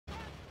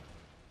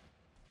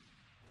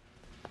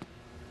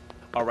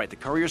All right, the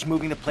Courier's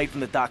moving the plate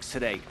from the docks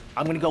today.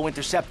 I'm gonna go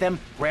intercept them,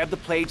 grab the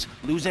plates,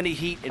 lose any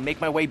heat, and make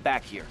my way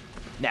back here.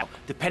 Now,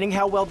 depending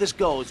how well this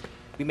goes,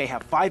 we may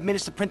have 5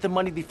 minutes to print the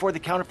money before the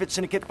counterfeit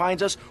syndicate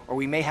finds us, or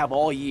we may have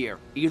all year.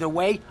 Either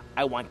way,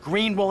 I want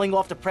green rolling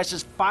off the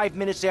presses 5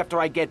 minutes after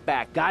I get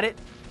back. Got it?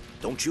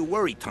 Don't you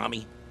worry,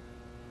 Tommy.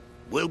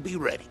 We'll be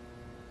ready.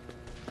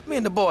 Me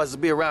and the boys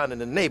will be around in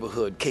the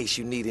neighborhood in case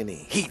you need any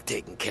heat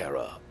taken care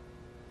of.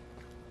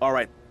 All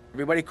right,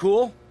 everybody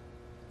cool? All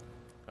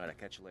right, I'll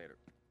catch you later.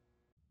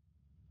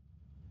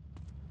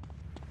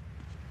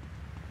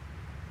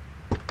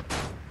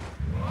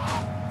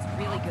 It's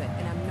really good,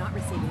 and I'm not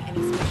receiving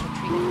any special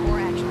treatment or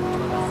action from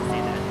tour buses.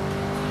 Say that.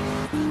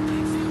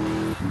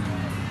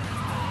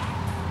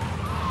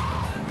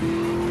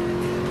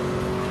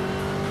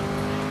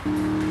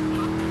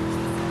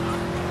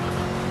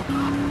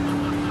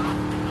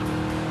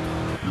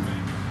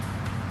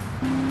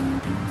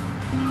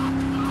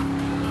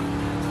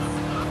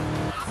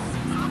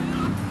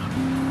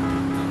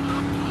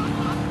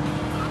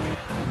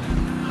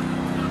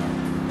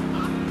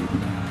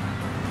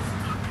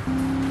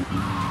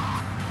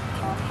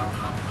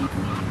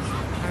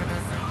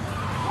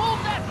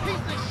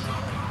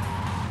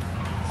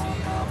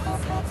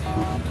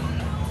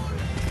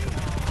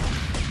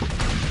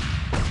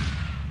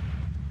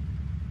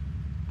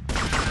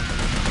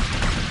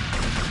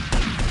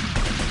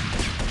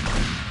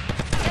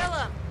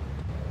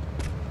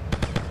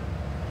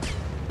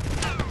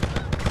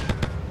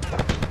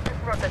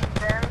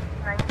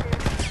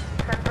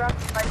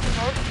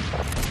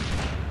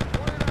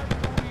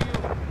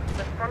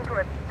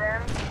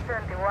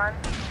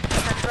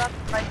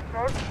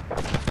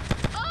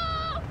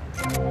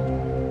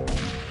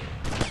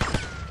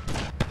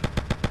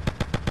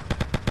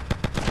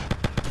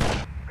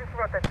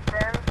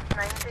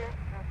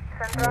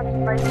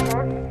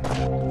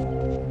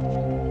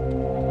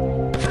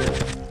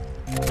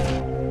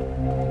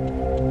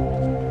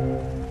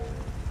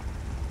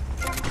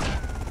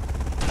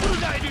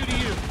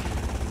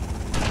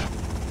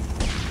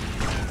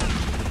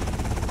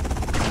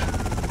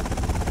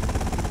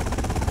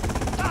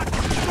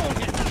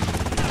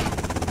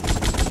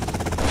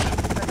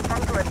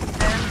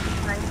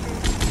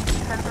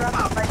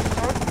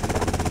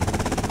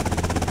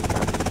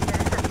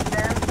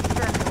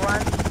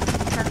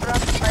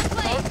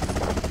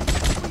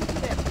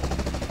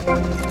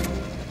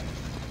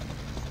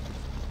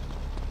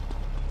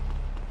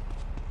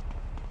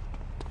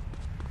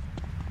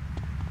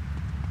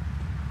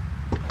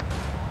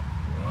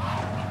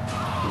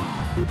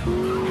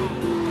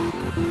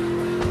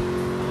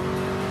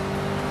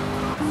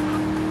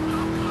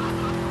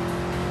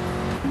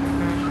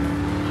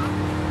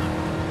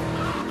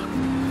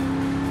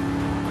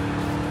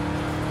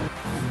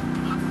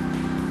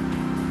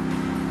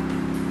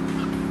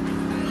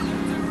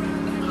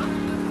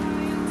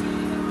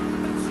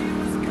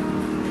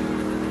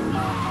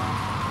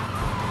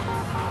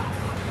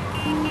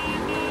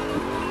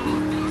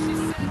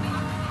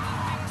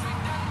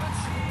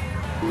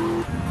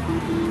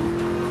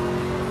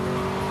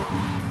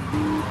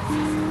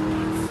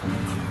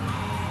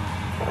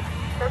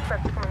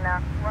 Perfect for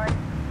now, right?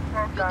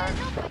 Well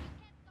done.